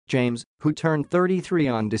James, who turned 33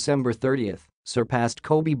 on December 30, surpassed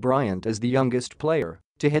Kobe Bryant as the youngest player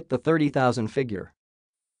to hit the 30,000 figure.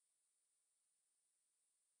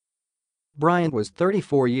 Bryant was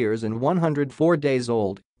 34 years and 104 days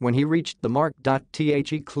old when he reached the mark.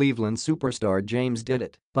 Cleveland superstar James did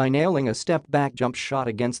it by nailing a step-back jump shot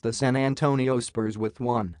against the San Antonio Spurs with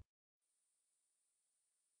 1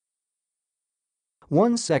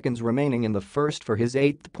 seconds remaining in the first for his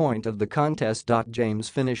 8th point of the contest. James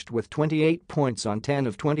finished with 28 points on 10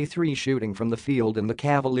 of 23 shooting from the field in the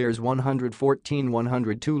Cavaliers'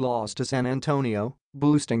 114-102 loss to San Antonio,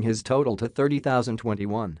 boosting his total to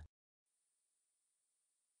 30,021.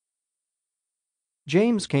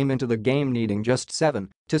 James came into the game needing just 7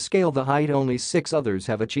 to scale the height only 6 others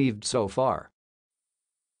have achieved so far.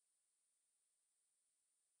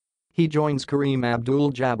 He joins Kareem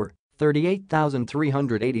Abdul-Jabbar,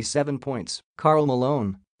 38,387 points, Karl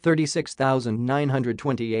Malone,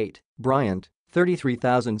 36,928, Bryant,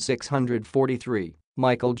 33,643,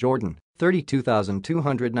 Michael Jordan,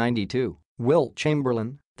 32,292, Wilt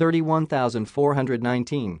Chamberlain,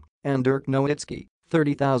 31,419, and Dirk Nowitzki,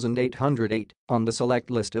 30,808 on the select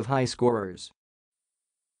list of high scorers.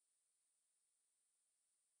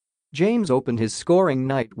 James opened his scoring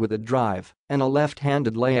night with a drive and a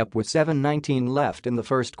left-handed layup with 7:19 left in the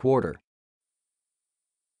first quarter.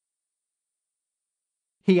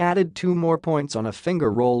 He added 2 more points on a finger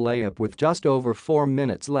roll layup with just over 4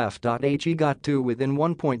 minutes left. He got to within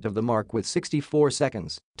 1 point of the mark with 64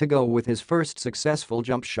 seconds to go with his first successful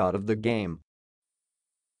jump shot of the game.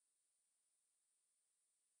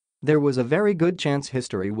 There was a very good chance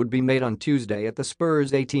history would be made on Tuesday at the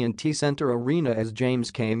Spurs' AT&T Center Arena as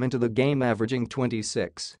James came into the game averaging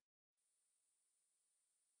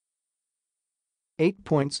 26.8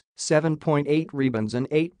 points, 7.8 rebounds and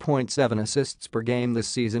 8.7 assists per game this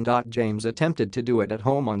season. James attempted to do it at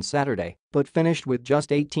home on Saturday but finished with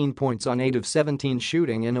just 18 points on 8 of 17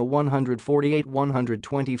 shooting in a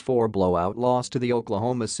 148-124 blowout loss to the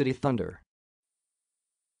Oklahoma City Thunder.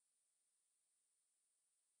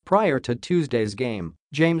 Prior to Tuesday's game,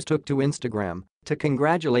 James took to Instagram to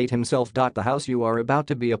congratulate himself. The house you are about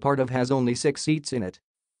to be a part of has only 6 seats in it,